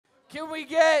Can we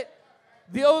get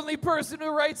the only person who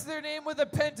writes their name with a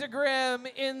pentagram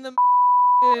in the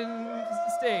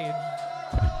stage?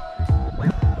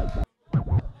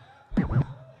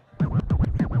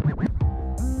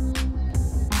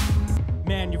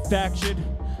 Manufactured,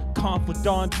 conflict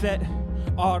onset,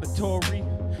 auditory,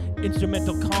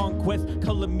 instrumental conquest,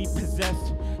 color me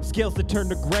possessed, scales that turn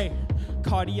to gray,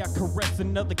 cardiac caress,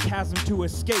 another chasm to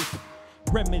escape.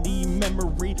 Remedy,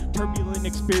 memory, turbulent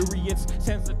experience,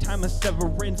 sense of time of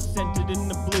severance, centered in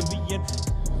oblivion.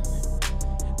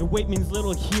 The weight means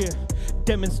little here,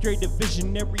 demonstrate a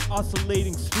visionary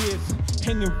oscillating spheres,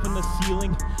 hanging from the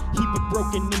ceiling, heap of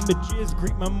broken images,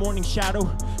 greet my morning shadow,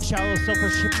 shallow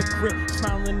selfish hypocrite,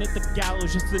 smiling at the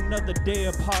gallows, just another day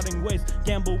of parting ways,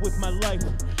 gamble with my life,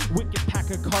 wicked pack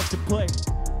of cards to play.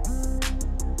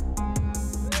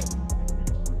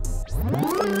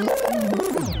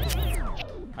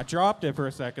 I dropped it for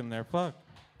a second there, fuck.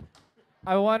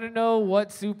 I want to know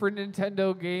what Super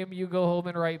Nintendo game you go home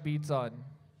and write beats on.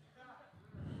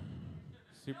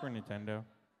 Super Nintendo.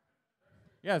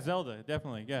 Yeah, Zelda,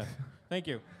 definitely, yeah. Thank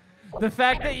you. The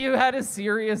fact that you had a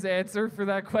serious answer for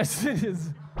that question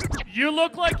is... You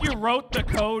look like you wrote the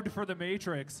code for the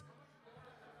Matrix.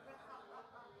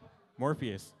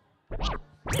 Morpheus.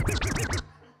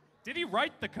 Did he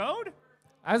write the code?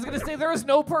 I was going to say there is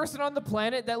no person on the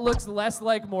planet that looks less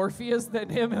like Morpheus than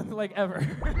him, like, ever.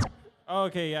 Oh,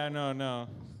 okay, yeah, no.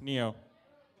 Neo.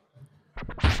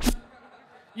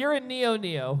 You're a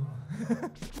Neo.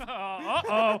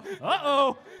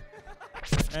 Uh-oh.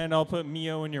 And I'll put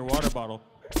Mio in your water bottle,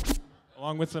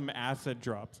 along with some acid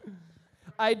drops.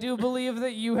 I do believe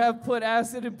that you have put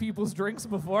acid in people's drinks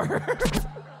before.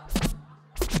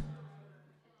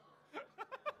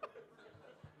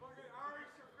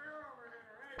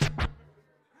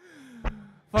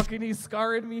 Fucking he's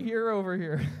scarring me over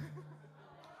here.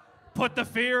 Put the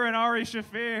fear in Ari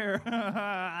Shafir.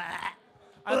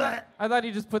 I thought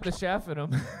he just put the shaft in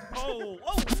him.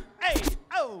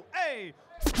 Hey.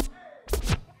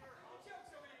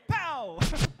 Pow.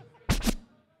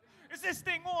 Is this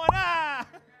thing on? Ah.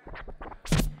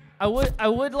 I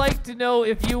would like to know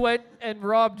if you went and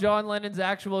robbed John Lennon's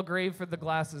actual grave for the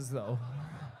glasses, though.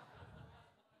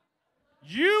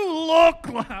 You look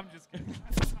like... I'm just kidding.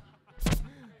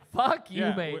 Fuck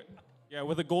you, mate.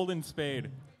 With a golden spade.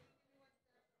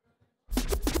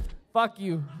 Fuck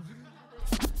you.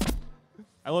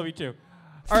 I love you too.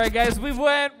 All right, guys, we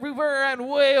ran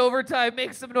way over time.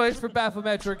 Make some noise for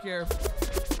Baphometrik here.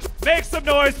 Make some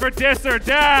noise for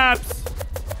Diss-Or-Daps.